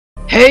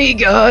Hey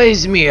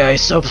guys, Hey,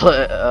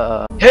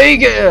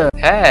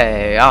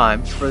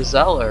 I'm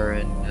Frozelar,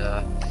 and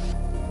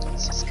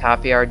let's just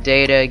copy our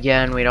data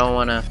again. We don't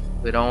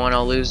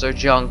wanna lose our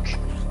junk.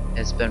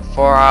 It's been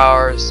 4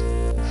 hours,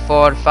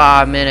 4 to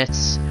 5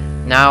 minutes.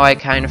 Now I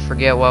kind of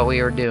forget what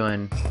we were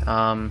doing.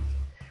 Oh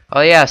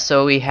yeah,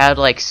 so we had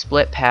like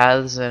split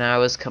paths, and I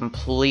was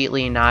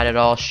completely not at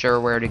all sure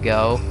where to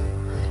go.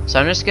 So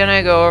I'm just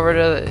gonna go over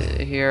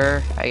to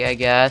here, I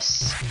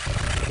guess,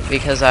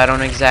 because I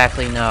don't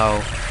exactly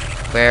know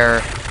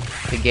where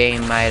the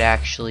game might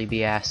actually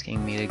be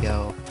asking me to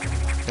go.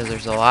 Because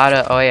there's a lot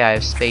of... Oh yeah, I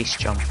have space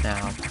jump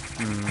now.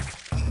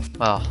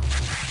 Well,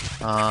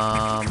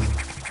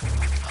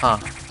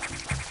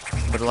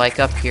 Would like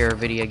up here,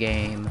 video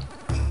game.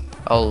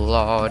 Oh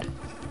lord.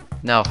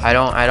 No, I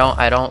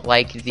don't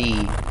like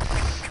the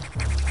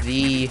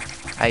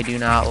I do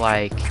not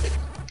like.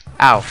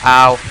 Ow,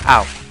 ow,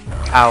 ow,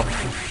 ow.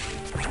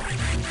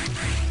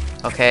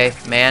 Okay,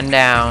 man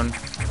down.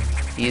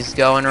 He's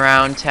going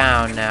around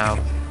town now.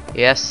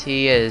 Yes,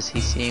 he is. He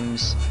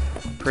seems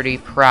pretty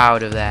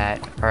proud of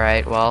that.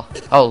 Alright, well.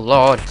 Oh,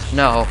 Lord,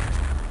 no.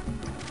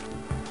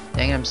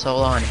 Dang, I'm so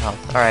low on health.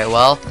 Alright,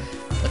 well.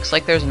 Looks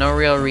like there's no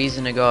real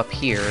reason to go up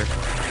here.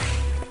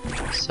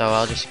 So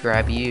I'll just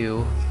grab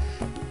you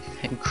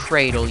and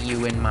cradle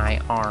you in my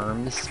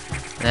arms.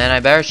 And then I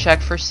better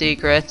check for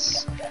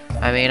secrets.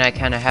 I mean, I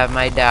kind of have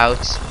my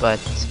doubts, but,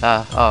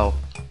 oh.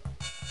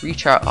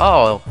 Recharge.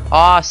 Oh,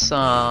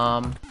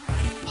 awesome.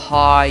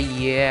 Aw,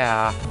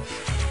 yeah.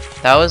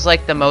 That was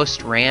like the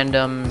most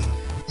random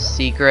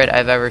secret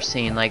I've ever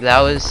seen. Like, that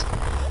was...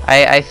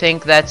 I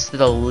think that's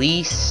the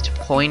least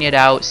pointed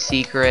out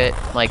secret.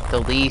 Like,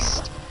 the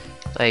least...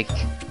 Like,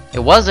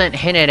 it wasn't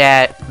hinted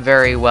at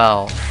very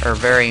well. Or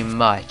very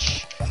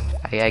much.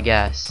 I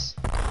guess.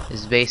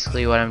 Is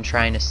basically what I'm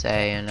trying to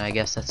say. And I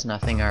guess that's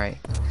nothing. Alright.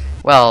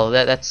 Well,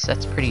 that's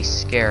pretty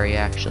scary,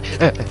 actually.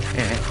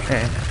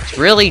 It's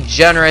really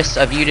generous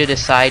of you to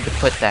decide to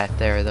put that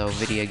there, though,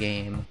 video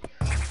game.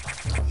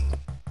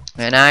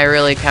 And I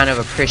really kind of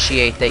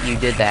appreciate that you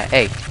did that.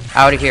 Hey,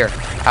 out of here.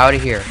 Out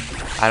of here.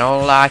 I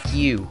don't like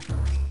you.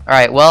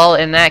 Alright, well,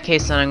 in that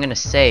case, then I'm going to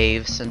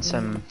save, since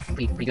I'm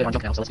pretty good on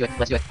jump now, so let's do it.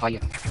 Let's do it. Oh, yeah.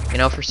 You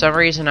know, for some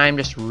reason, I'm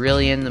just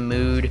really in the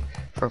mood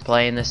for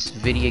playing this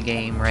video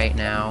game right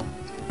now.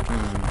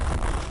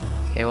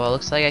 Okay, well, it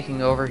looks like I can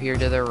go over here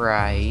to the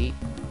right.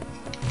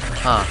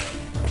 Huh.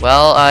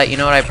 Well, you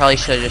know what? I probably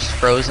should have just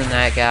frozen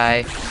that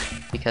guy,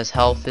 because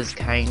health is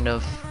kind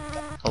of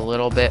a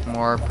little bit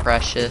more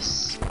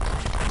precious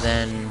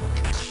than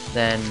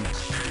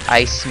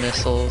ice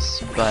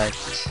missiles, but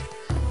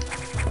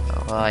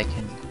well, I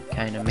can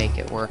kind of make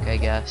it work, I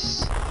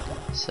guess.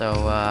 So,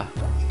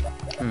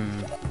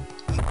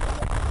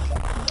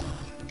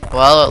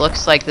 well, it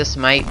looks like this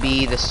might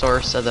be the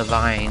source of the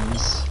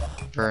vines.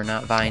 Or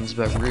not vines,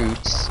 but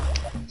roots.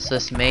 So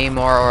this may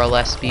more or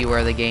less be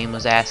where the game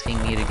was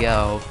asking me to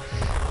go.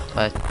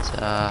 But,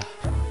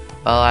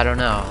 well, I don't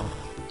know.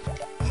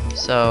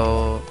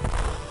 So,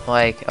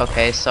 like,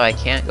 okay, so I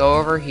can't go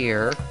over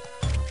here.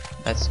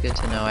 That's good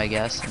to know, I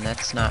guess, and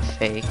that's not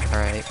fake.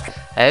 Alright.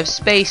 I have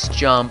space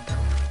jump,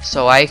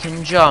 so I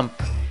can jump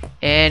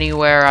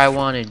anywhere I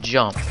want to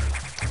jump.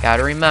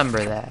 Gotta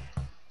remember that.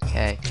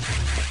 Okay.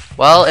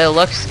 Well, it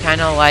looks kind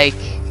of like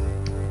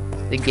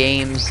the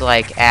game's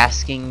like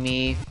asking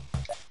me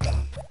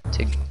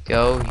to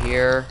go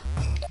here.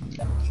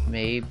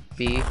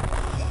 Maybe.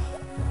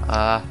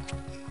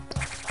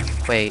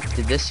 Wait,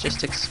 did this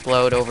just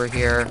explode over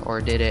here,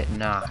 or did it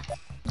not?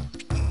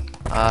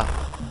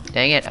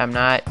 Dang it, I'm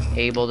not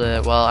able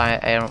to... Well, I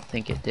don't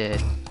think it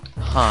did.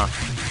 Huh.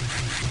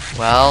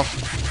 Well,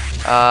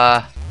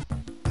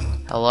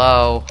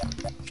 hello?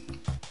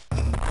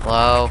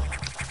 Hello?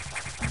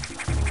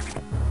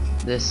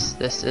 This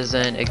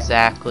isn't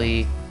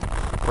exactly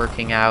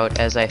working out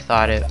as I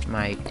thought it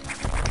might.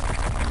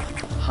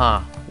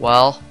 Huh.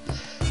 Well.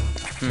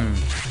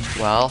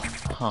 Well.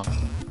 Huh.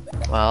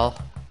 Well.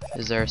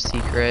 Is there a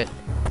secret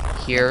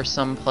here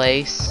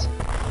someplace?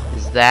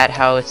 Is that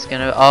how it's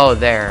gonna... Oh,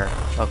 there.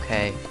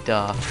 Okay.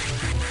 Duh.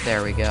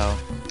 There we go.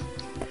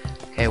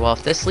 Okay, well,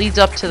 if this leads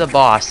up to the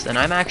boss, then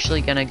I'm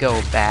actually gonna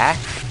go back.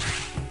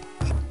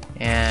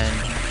 And...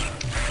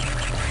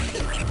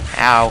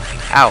 Ow.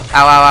 Ow. Ow,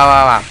 ow, ow,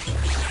 ow, ow.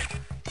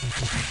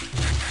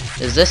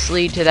 Does this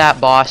lead to that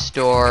boss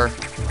door?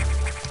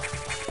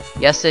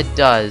 Yes, it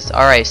does.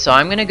 Alright, so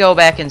I'm gonna go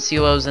back and see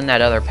what was in that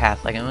other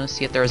path. Like, I'm gonna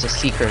see if there was a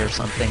secret or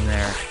something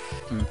there.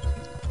 Yeah,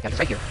 it's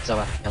right here. So,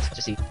 let's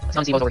just see. Let's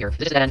not see what's over here. If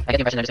this is the end, I get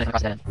the impression I'm just gonna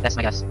cross the end. That's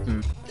my guess.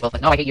 Well,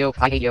 no, I hate you.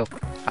 I hate you.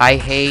 I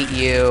hate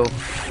you.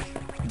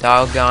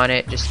 Doggone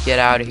it. Just get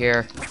out of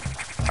here.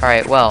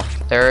 Alright, well,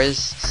 there is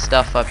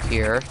stuff up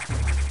here.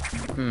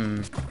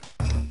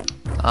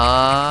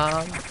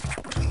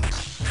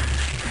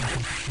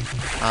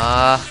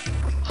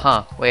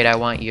 Huh. Wait, I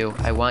want you.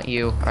 I want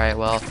you. Alright,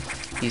 well,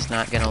 he's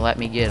not gonna let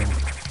me get him.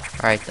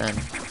 Alright then.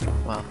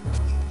 Well.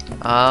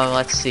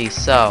 Let's see.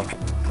 So,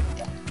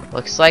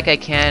 looks like I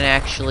can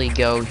actually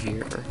go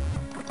here.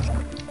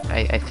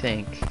 I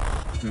think.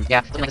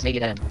 Yeah, something like this may be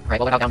a dead end. Alright,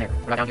 well, what about down there?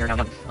 What about down here, down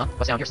one? Huh?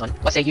 What's down here, son?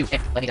 Let's say you. Hey,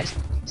 let me guys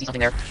see something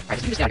there.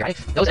 Alright, just get out of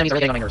here, right? Those enemies are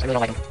really getting on my nerves. I really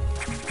don't like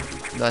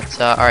them.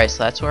 But, alright,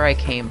 so that's where I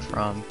came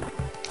from.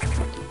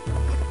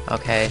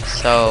 Okay,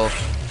 so...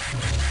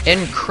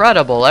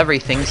 incredible,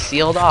 everything's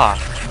sealed off.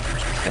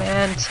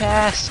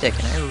 Fantastic,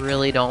 and I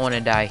really don't want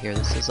to die here.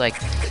 This is like...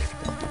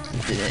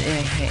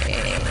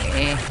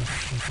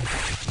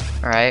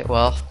 Alright,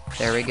 well,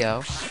 there we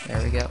go.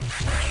 There we go.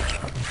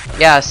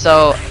 Yeah,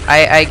 so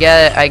I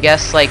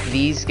guess like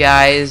these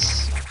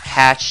guys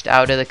hatched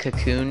out of the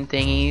cocoon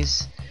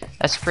thingies.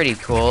 That's pretty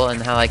cool,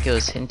 and how like it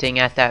was hinting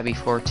at that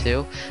before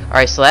too.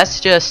 Alright, so that's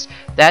just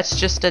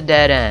a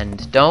dead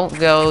end. Don't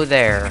go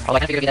there. Although I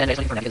can figure a dead end is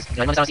something because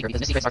I know it's not a secret,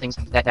 because secrets are things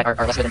that are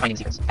less good than finding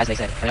secrets, as they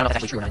say. I don't know if that's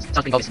actually true or not. It sounds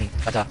pretty bogus to me,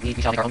 but we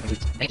shall make our own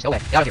conclusions. Hey, just go away.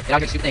 Get out of here. Get out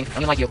of here, stupid thing. I don't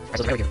even like you. Alright,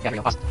 so there we go. Yeah, there we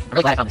go. Awesome. I'm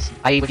really glad I found this.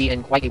 I would be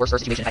in quite a worse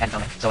situation if I hadn't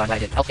found it. So I'm glad I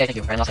did. Health, yeah, thank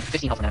you. I lost like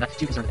 15 health from that. I'm not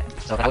too concerned with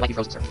that. So I would like you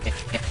frozen, sir. Yeah,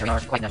 here we are.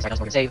 Quite nice. I don't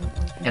know where to save.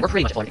 And we're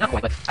pretty much at Florida. Not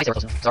quite, but I say we're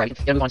close enough. Sorry,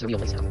 gotta move on to the real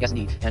place now. Yes,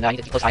 indeed. And I need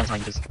to keep close eyes on time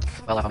because,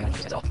 well, I'm gonna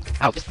that's all.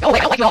 Ow, just go away.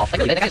 I don't like you all. Like,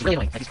 really, that guy's really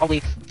annoying. Like, he's probably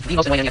the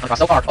most annoying enemy I've come across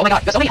so far. Oh my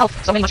god, you got so many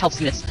health, so many much health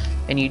units.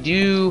 And you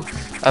do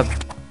a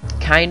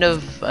kind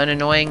of an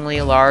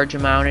annoyingly large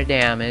amount of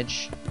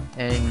damage.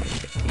 And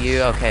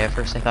you, okay, at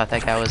first I thought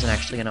that guy wasn't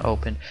actually gonna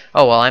open.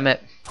 Oh, well, I'm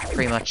at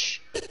pretty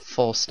much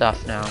full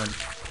stuff now. And,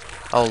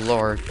 oh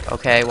lord.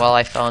 Okay, well,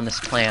 I fell in this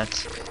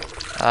plant.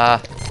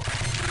 Can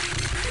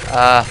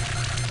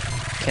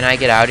I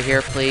get out of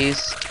here,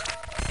 please?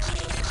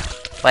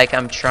 Like,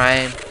 I'm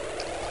trying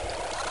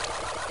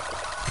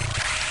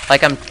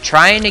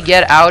to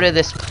get out of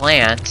this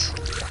plant.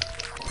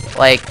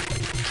 Like,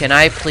 can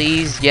I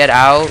please get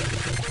out?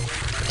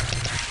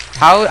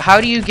 How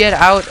do you get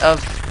out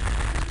of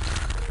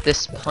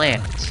this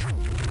plant?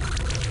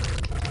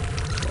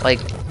 Like,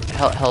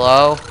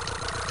 hello?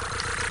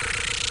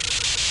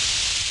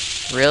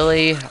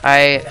 Really?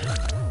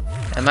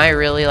 Am I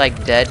really,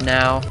 like, dead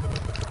now?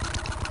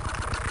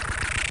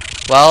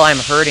 Well, I'm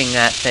hurting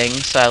that thing,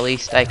 so at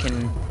least I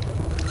can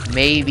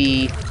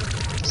maybe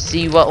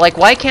see what, like,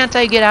 why can't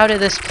I get out of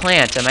this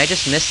plant? Am I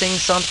just missing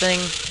something?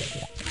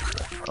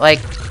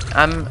 Like,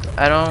 I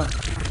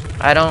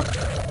don't,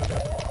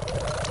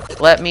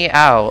 let me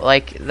out.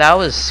 Like, that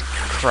was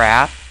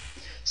crap.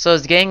 So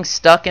is getting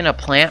stuck in a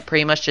plant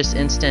pretty much just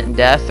instant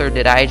death, or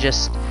did I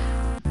just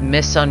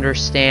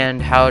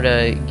misunderstand how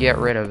to get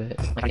rid of it?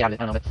 Like, I got it.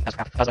 I don't know, but that's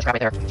crap. That was crap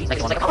right there. Jeez,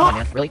 like, come on,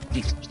 man. Really?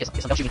 Jeez, just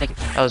don't shoot me, thank you.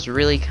 That was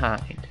really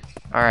kind.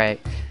 Alright.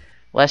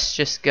 Let's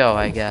just go,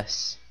 I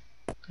guess.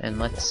 And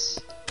let's...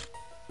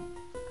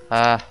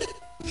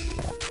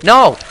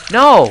 No!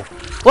 No!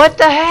 What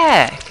the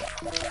heck?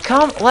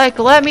 Come, like,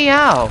 let me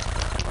out.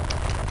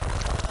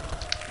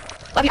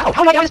 Let me out!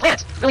 How do I get out of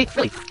this plant?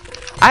 Really?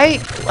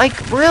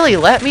 Really,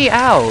 let me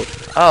out.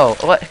 Oh,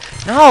 what?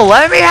 No,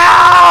 let me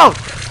out!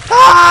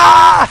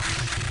 Ah!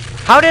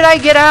 How did I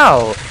get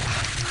out?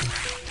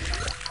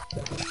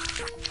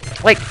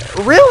 Like,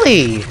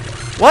 really?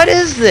 What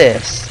is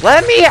this?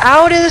 Let me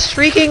out of this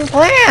freaking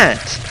plant!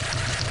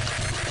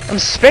 I'm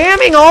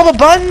spamming all the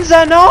buttons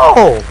I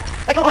know!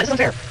 Like, come on, this is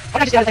unfair. Why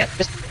can't I just get out of the plant?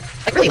 Just,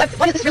 like, really,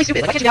 what is this really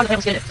stupid? Like, why can't you get out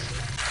of the plant and skin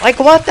it? Like,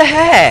 what the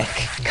heck?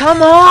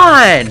 Come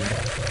on!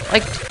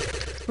 Like,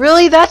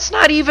 really? That's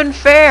not even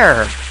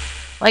fair!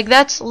 Like,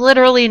 that's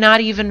literally not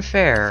even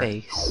fair.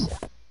 Face.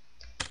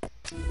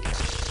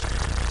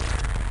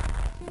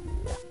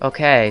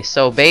 Okay,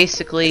 so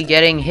basically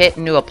getting hit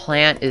into a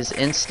plant is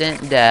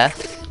instant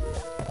death.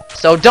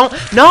 So don't—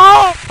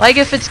 no! Like,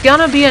 if it's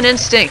gonna be an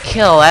instant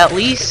kill, at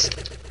least—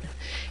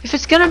 if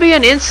it's gonna be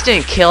an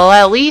instant kill,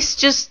 at least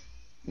just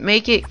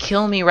make it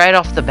kill me right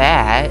off the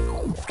bat.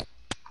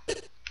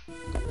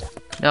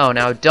 No,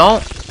 now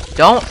don't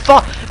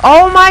fall—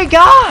 oh my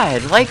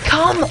god! Like,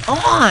 come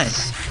on!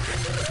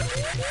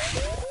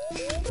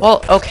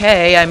 Well,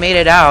 okay, I made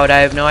it out. I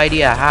have no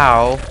idea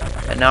how.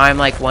 But now I'm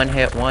like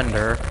one-hit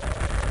wonder.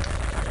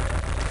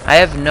 I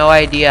have no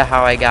idea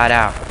how I got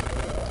out.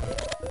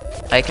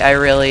 Like, I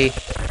really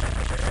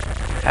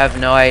have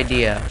no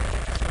idea.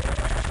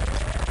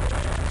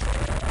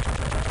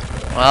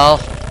 Well,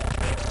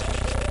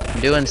 I'm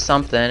doing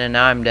something and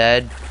now I'm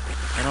dead.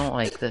 I don't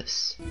like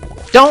this.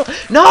 Don't—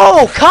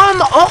 no!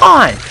 Come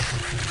on!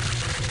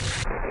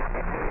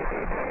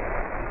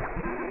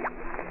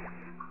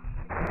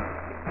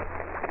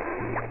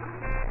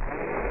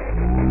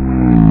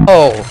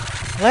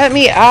 Oh, let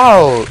me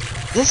out.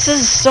 This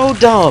is so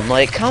dumb.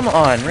 Like, come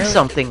on, really?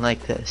 Something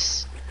like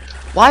this.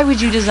 Why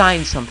would you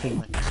design something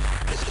like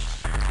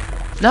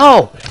this?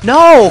 No!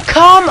 No!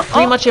 Come on!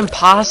 Pretty much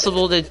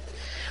impossible to...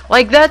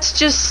 like, that's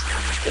just...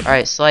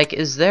 alright, so, like,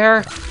 is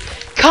there...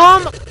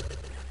 come...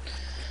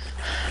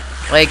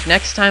 like,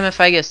 next time if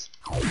I get...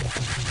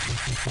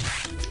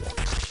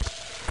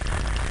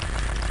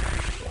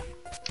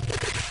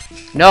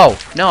 no!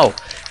 No!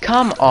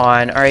 Come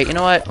on! Alright, you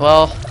know what?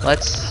 Well,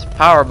 let's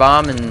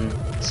powerbomb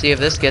and see if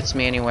this gets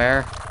me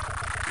anywhere.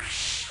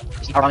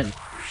 See, powerbomb and...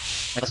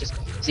 let's just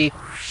see...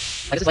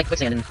 like, this is like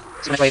quicksand and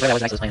So Metroid, that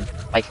was nice plan.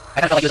 Like,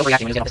 I kind of felt like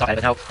he was overreacting when he was getting pissed off at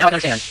it, but now I can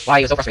understand why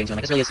he was so frustrating to him.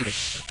 Like, this really is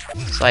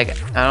stupid. It's like,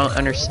 I don't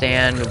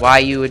understand why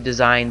you would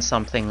design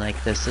something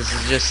like this. This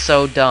is just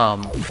so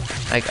dumb.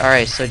 Like,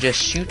 alright, so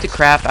just shoot the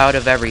crap out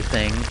of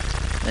everything.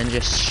 Then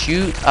just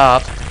shoot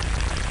up.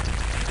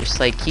 Just,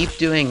 like, keep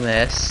doing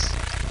this.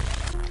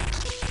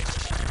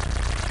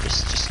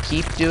 Just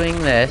keep doing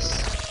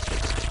this.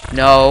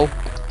 No.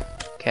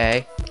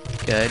 Okay.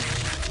 Good.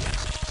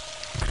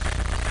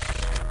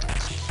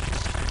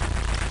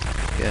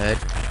 Good.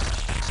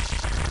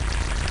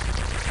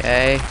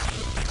 Okay.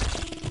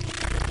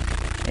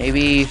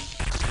 Maybe...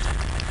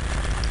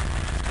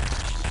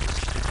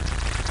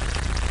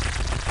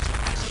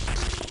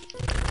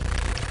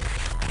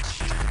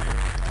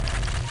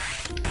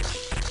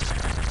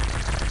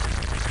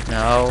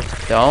 No,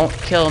 don't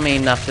kill me,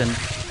 nothing.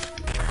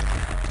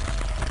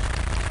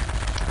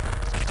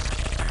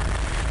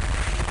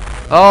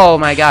 Oh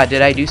my god,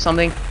 did I do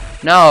something?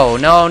 No,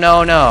 no,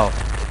 no, no.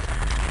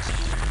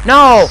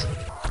 No!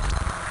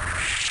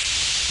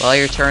 Well,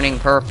 you're turning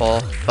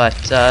purple, but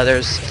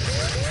there's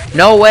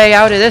no way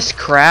out of this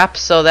crap,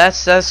 so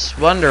that's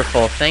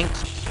wonderful.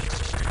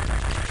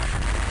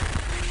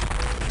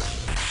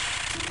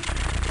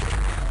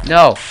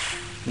 No.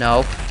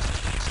 No.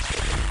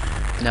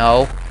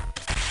 No.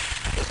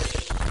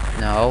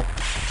 No.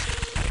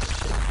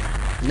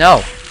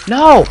 No.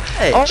 No!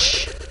 Oh.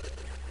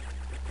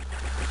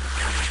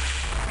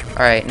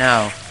 Alright,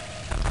 now.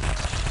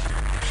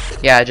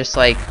 Yeah, just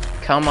like,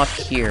 come up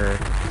here.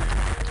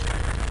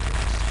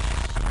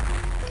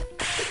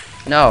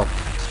 No.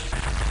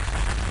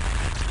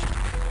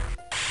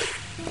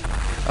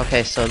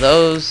 Okay, so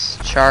those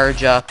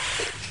charge up.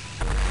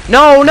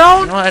 No,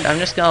 no! You know what? I'm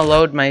just gonna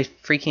load my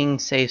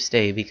freaking save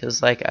state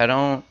because, like, I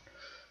don't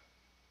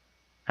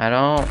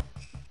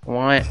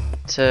want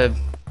to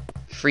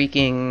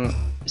freaking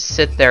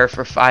sit there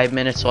for 5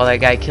 minutes while that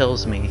guy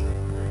kills me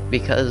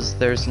because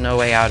there's no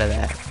way out of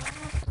that.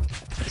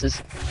 This is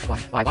why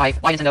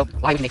Nintendo?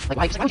 Why would you make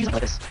why would you do something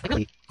like this? Like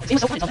really? It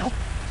seems so funny somehow.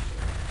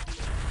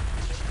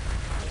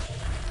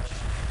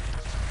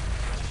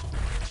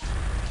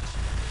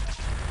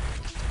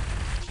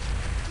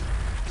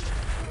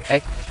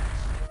 Okay.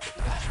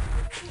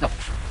 No.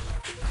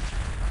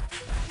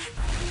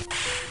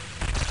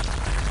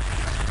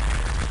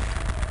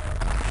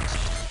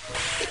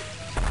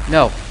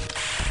 No.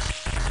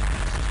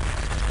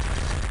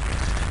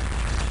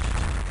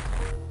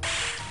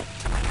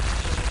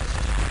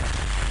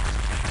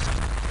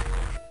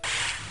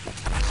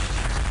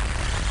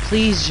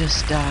 Please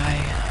just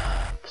die.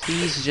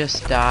 Please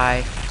just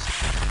die.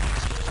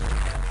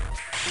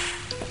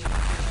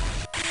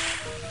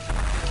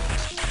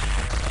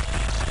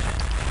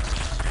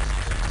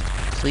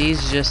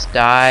 Please just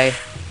die.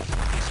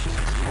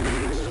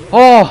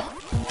 Oh!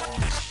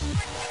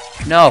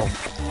 No.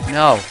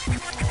 No.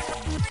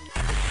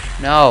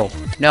 No.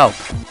 No.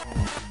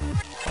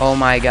 Oh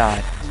my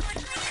god.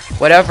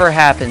 Whatever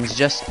happens,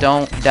 just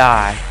don't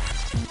die.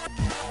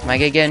 Am I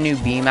gonna get a new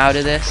beam out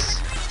of this?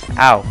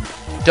 Ow.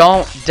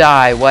 Don't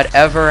die,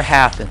 whatever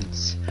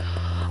happens.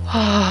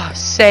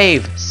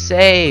 Save.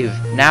 Save.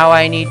 Now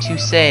I need to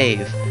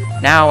save.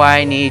 Now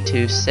I need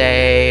to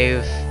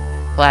save.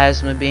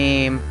 Plasma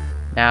beam.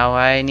 Now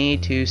I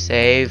need to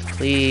save.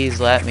 Please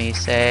let me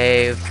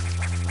save.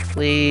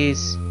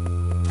 Please.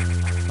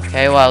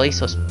 Okay, well, at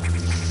least those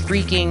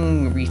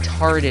freaking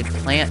retarded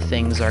plant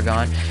things are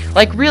gone.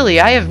 Like, really,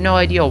 I have no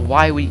idea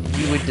why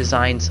you would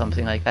design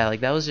something like that.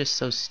 Like, that was just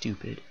so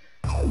stupid.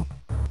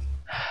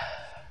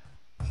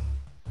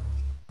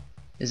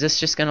 Is this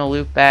just gonna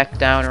loop back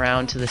down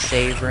around to the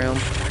save room?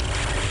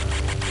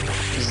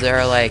 Is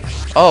there like...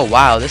 Oh,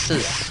 wow, this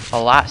is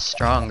a lot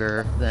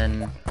stronger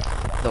than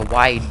the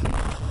wide...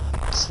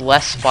 It's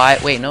less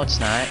wide. Wait, no, it's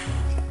not.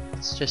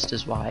 It's just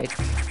as wide.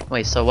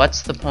 Wait, so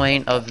what's the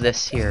point of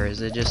this here?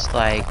 Is it just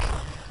like...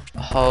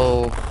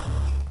 Oh...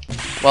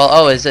 Well,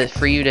 oh, is it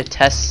for you to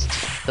test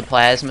the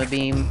plasma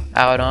beam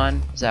out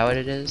on? Is that what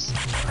it is?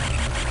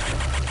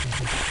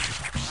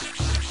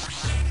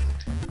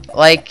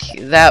 Like,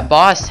 that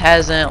boss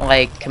hasn't,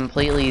 like,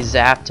 completely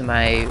zapped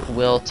my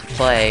will to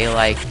play.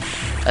 Like,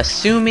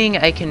 assuming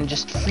I can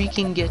just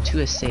freaking get to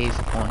a save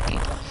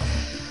point.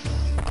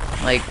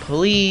 Like,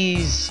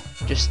 please,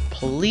 just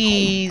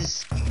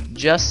please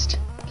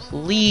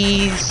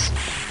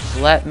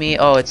let me...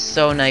 Oh, it's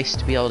so nice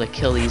to be able to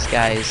kill these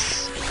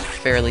guys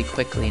fairly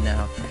quickly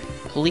now.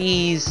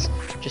 Please,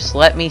 just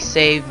let me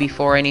save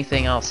before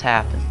anything else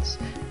happens.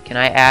 Can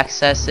I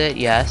access it?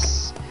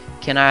 Yes.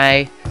 Can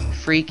I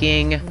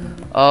freaking...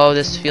 Oh,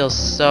 this feels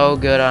so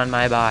good on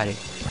my body.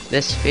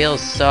 This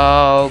feels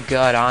so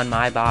good on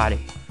my body.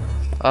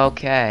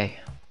 Okay.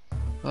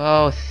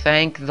 Oh,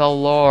 thank the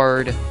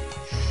Lord.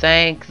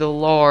 Thank the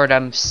Lord.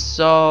 I'm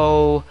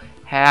so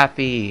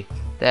happy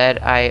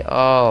that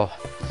oh,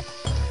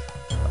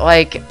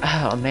 like,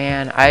 oh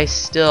man, I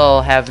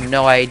still have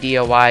no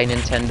idea why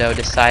Nintendo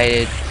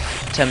decided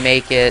to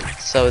make it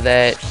so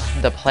that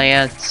the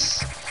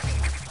plants,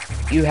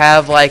 you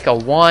have like a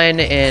 1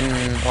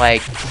 in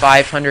like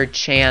 500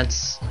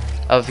 chance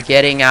of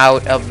getting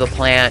out of the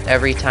plant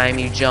every time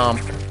you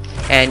jump.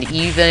 And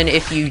even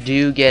if you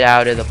do get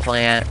out of the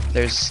plant,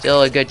 there's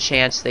still a good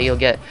chance that you'll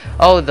get...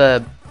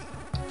 Oh,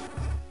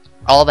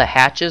 all the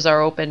hatches are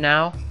open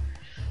now?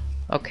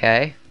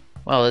 Okay.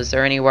 Well, is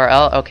there anywhere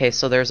else? Okay,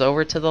 so there's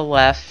over to the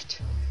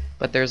left,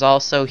 but there's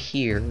also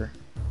here.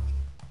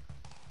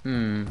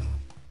 Well,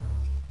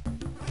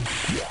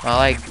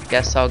 I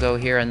guess I'll go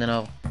here and then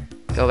I'll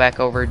go back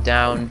over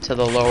down to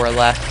the lower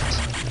left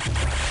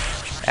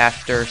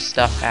after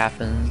stuff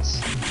happens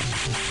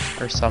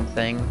or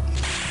something.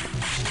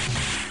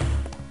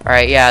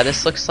 Alright, yeah,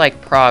 this looks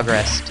like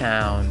Progress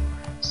Town.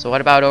 So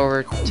what about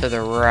over to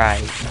the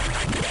right?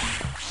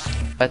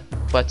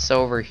 What's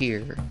over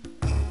here?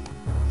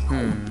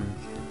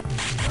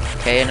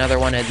 Okay, another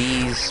one of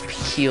these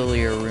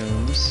peculiar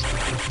rooms.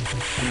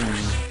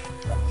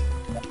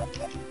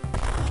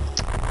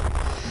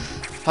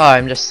 Oh,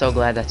 I'm just so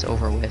glad that's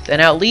over with. And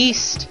at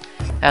least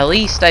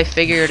I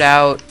figured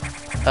out,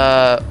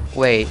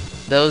 wait,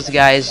 those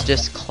guys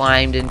just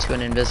climbed into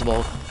an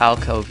invisible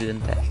alcove,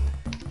 didn't they?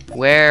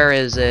 Where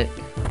is it?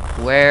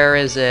 Where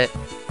is it?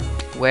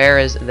 Where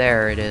is it?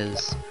 There it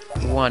is.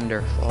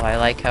 Wonderful. I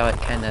like how it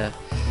kind of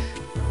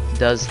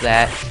does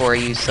that for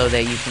you so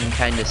that you can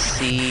kind of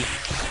see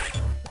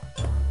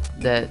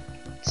that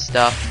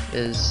stuff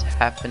is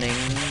happening.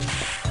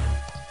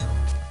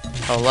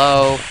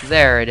 Hello,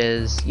 there it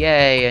is.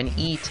 Yay, an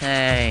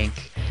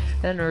E-tank.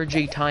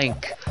 Energy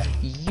tank.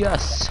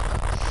 Yes,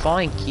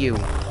 thank you.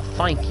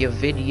 Thank you,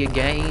 video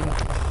game.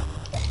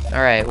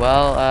 Alright,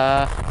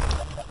 well,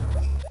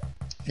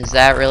 is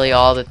that really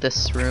all that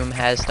this room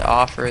has to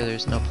offer?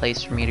 There's no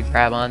place for me to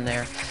grab on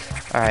there.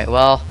 Alright,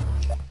 well,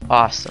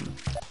 awesome.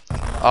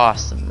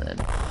 Awesome then.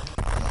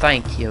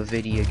 Thank you,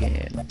 video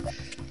game.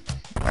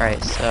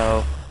 Alright,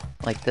 so,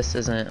 like, this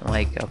isn't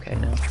like, okay,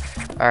 no.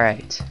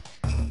 Alright.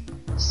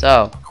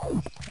 So,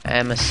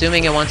 I'm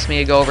assuming it wants me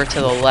to go over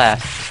to the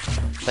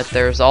left, but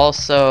there's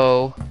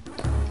also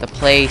the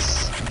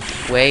place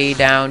way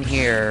down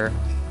here,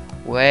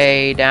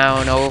 way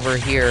down over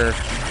here,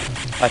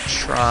 a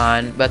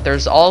Tron, but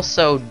there's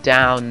also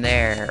down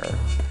there.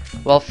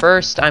 Well,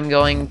 first I'm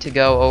going to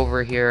go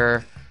over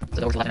here,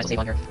 so over to the left,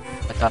 on here,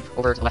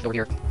 over to the left over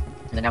here,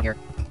 and then down here,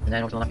 and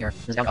then over to the left here,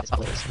 and then down by this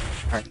spot is.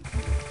 Alright.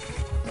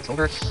 It's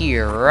over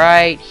here,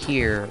 right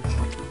here.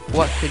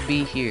 What could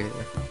be here?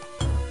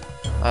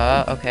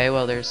 Okay,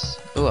 well there's...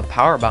 Ooh, a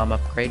power bomb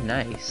upgrade,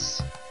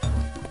 nice.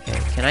 Okay,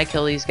 can I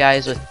kill these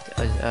guys with...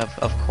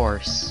 of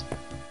course.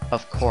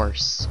 Of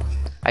course.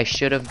 I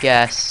should have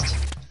guessed.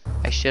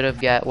 I should have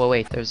guessed... Well,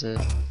 wait, there's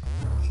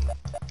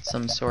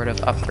some sort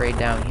of upgrade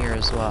down here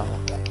as well.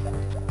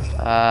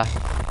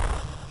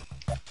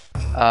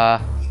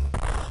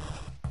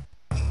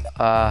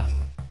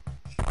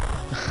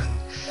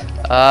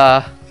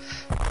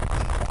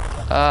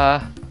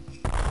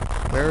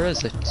 Where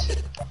is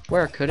it?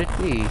 Where could it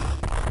be?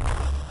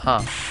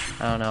 Huh,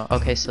 I don't know.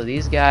 Okay, so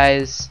these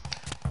guys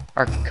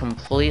are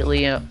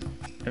completely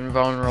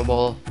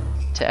invulnerable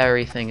to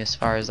everything as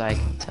far as I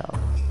can tell.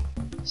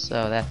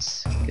 So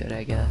that's good,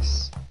 I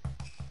guess.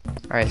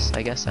 Alright, so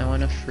I guess I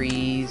want to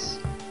freeze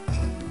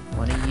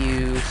one of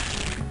you,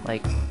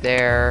 like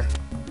there,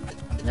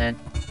 and then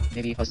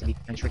maybe possibly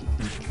kind of tricky.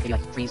 Maybe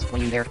like freeze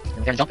one of you there,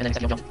 and then jump, and then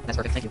second you'll jump. That's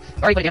perfect, thank you.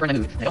 Alright, but never in the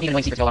mood. I don't need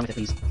annoying secrets to go along with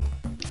it, please.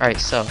 Alright,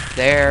 so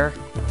there,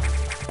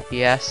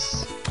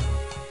 yes.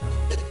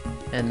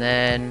 And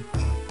then,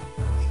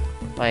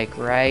 like,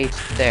 right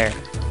there.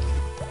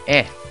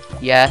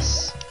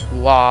 Yes.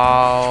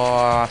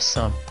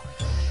 Awesome.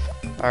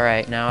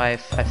 Alright, now I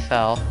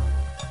fell.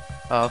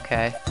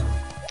 Okay.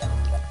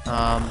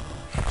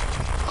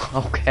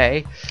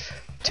 Okay.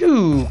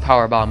 2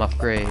 power bomb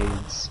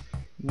upgrades.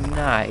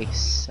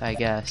 Nice, I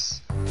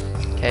guess.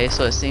 Okay,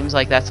 so it seems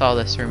like that's all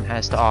this room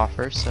has to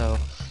offer, so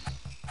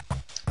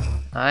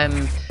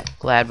I'm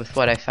glad with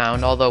what I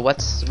found. Although, what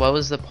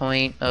was the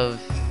point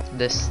of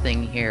this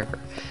thing here?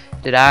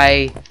 Did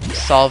I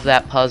solve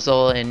that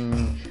puzzle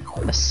in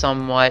a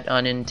somewhat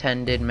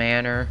unintended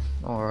manner,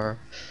 or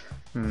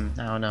I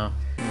don't know.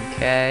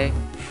 Okay.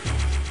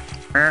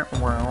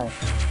 Well,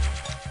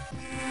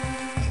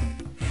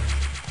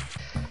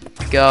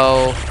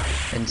 go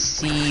and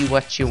see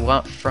what you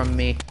want from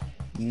me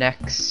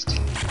next.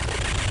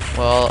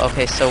 Well,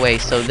 okay, so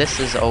wait, so this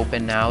is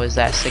open now. Is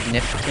that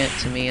significant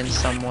to me in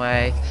some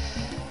way?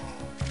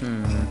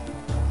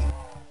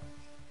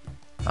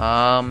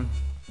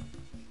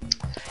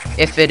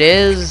 If it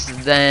is,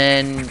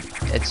 then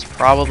it's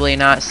probably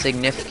not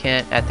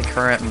significant at the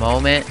current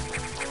moment,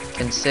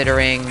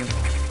 considering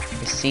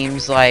it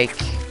seems like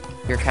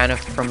you're kind of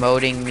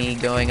promoting me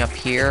going up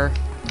here.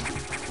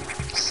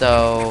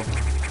 So,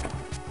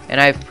 and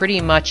I've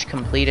pretty much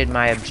completed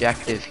my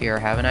objective here,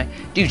 haven't I?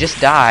 Dude, just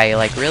die.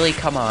 Like, really?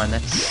 Come on,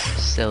 that's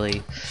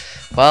silly.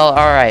 Well,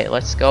 alright,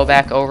 let's go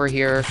back over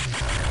here.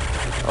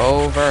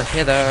 Over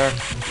hither.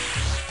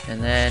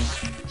 And then,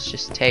 let's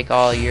just take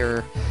all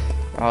you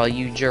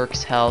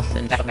jerks' health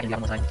and back up one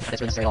time.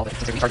 That's really necessary, all of it.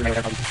 Since recharging my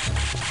weather, probably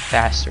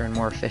faster and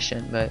more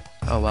efficient, but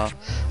oh well.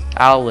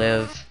 I'll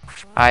live.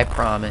 I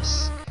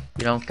promise.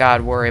 You don't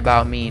gotta worry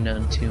about me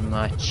none too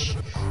much.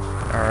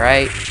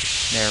 Alright,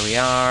 there we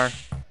are.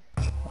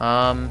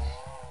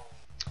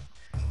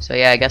 So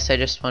yeah, I guess I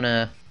just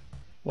wanna,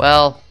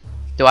 well,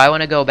 do I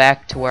wanna go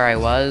back to where I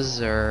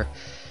was, or,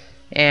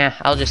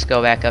 I'll just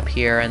go back up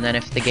here, and then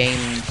if the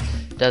game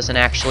doesn't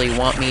actually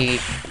want me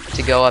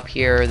to go up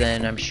here,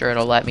 then I'm sure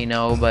it'll let me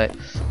know, but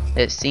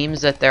it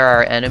seems that there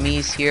are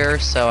enemies here,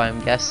 so I'm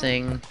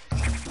guessing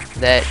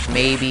that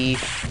maybe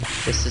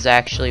this is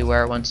actually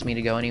where it wants me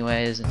to go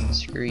anyways, and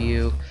screw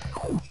you.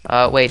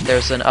 Wait,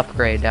 there's an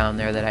upgrade down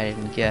there that I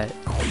didn't get.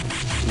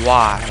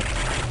 Why?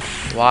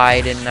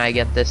 Why didn't I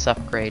get this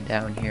upgrade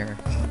down here?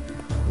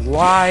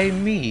 Why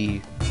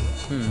me?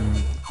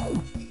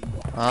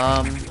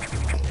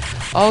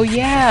 Oh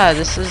yeah,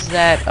 this is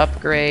that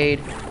upgrade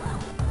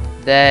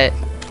that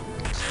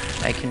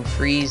I can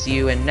freeze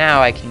you and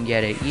now I can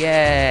get it.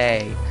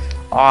 Yay!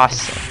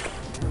 Awesome.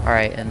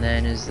 Alright, and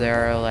then is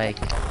there like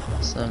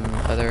some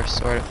other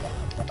sort of...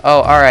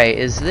 Oh, alright,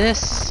 is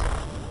this...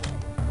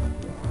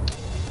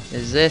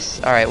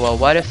 Alright, well,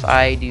 what if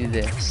I do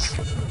this?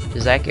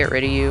 Does that get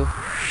rid of you?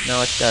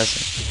 No, it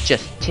doesn't. It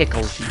just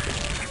tickles you.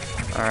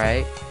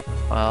 Alright.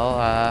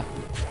 Well,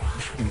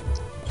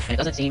 And it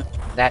doesn't seem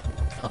that...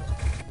 Well,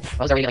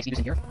 is there really like use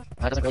in here?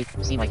 It doesn't really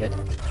seem like it.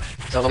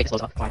 So, wait, it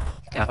slows up. Why?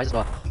 Yeah, why does it slow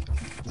up?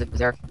 Is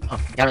there... Yeah,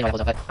 I don't really know why it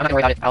slows up, but I'm not gonna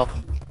worry about it. I'll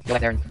go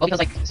back there and... Well, because,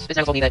 like,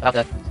 Spitznagle told me that about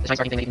the shine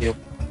sparking thing that you can do.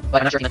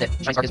 But I'm not sure if he meant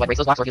that shine spark is what breaks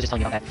those blocks, or he was just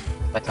telling me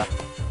about that. But,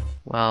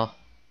 well...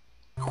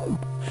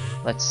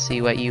 Let's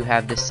see what you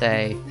have to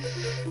say.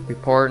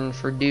 Reporting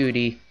for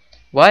duty.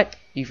 What?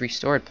 You've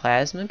restored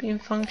plasma beam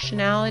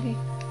functionality?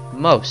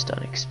 Most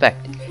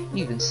unexpected.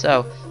 Even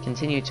so,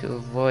 continue to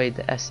avoid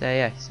the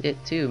SAS.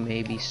 It too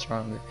may be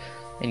stronger.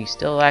 And you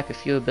still lack a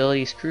few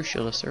abilities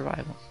crucial to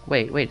survival.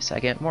 Wait a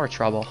second. More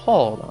trouble.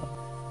 Hold on.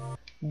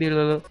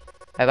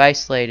 I've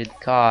isolated the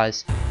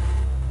cause.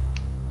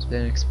 There's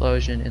been an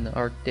explosion in the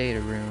ARC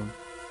data room.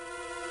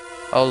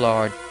 Oh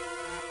lord.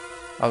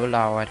 Oh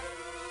lord.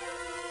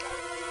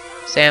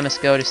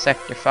 Samus, go to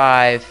Sector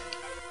 5.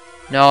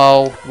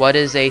 No, what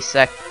is a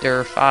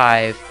Sector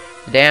 5?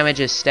 The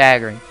damage is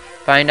staggering.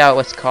 Find out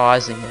what's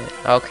causing it.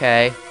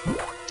 Okay.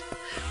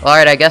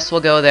 Alright, I guess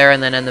we'll go there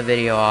and then end the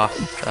video off.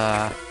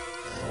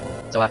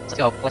 Let's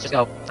go. Let's just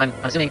go. I'm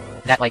assuming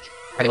that, like,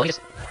 are they willing to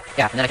just...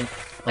 Yeah, and then I can,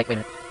 like, wait a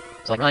minute.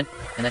 So, like, run,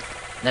 and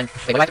then,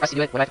 wait, what do I have to press to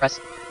do it? What do I have to press?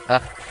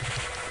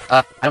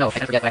 I don't know. I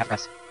kind of forget what I have to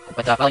press.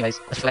 But, well, anyways,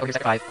 let's just go over here to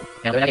Sector 5,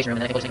 and I'll go to the navigation room,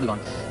 and then I think we'll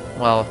just move on.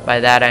 Well, by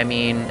that I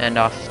mean end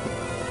off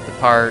the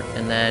part,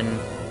 and then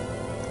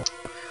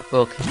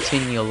we'll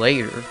continue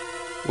later.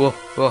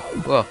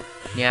 Whoa.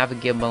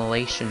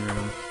 Navigation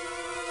room.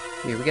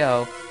 Here we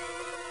go.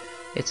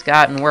 It's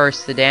gotten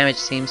worse. The damage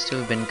seems to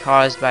have been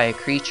caused by a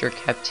creature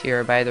kept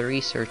here by the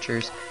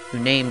researchers who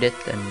named it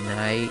the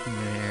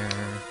Nightmare.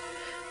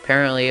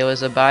 Apparently it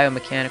was a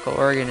biomechanical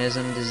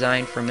organism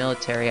designed for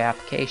military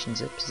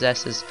applications. It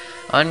possesses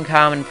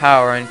uncommon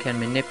power and can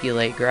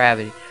manipulate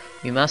gravity.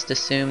 We must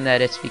assume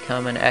that it's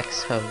become an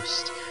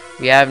ex-host.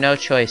 We have no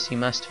choice. We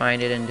must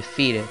find it and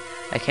defeat it.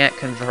 I can't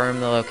confirm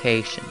the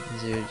location.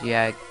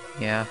 Yeah.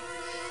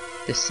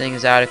 This thing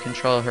is out of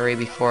control. Hurry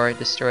before it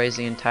destroys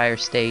the entire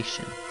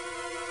station.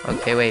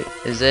 Okay, wait.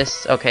 Is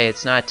this... Okay,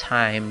 it's not a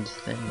timed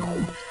thing.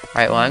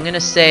 Alright, well, I'm gonna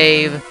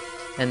save,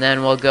 and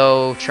then we'll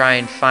go try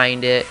and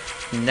find it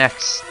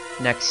next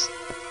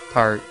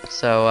part.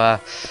 So,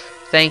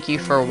 thank you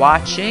for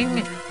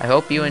watching. I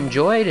hope you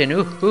enjoyed, and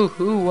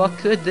what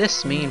could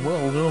this mean?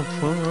 Well,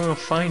 we'll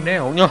find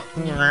out.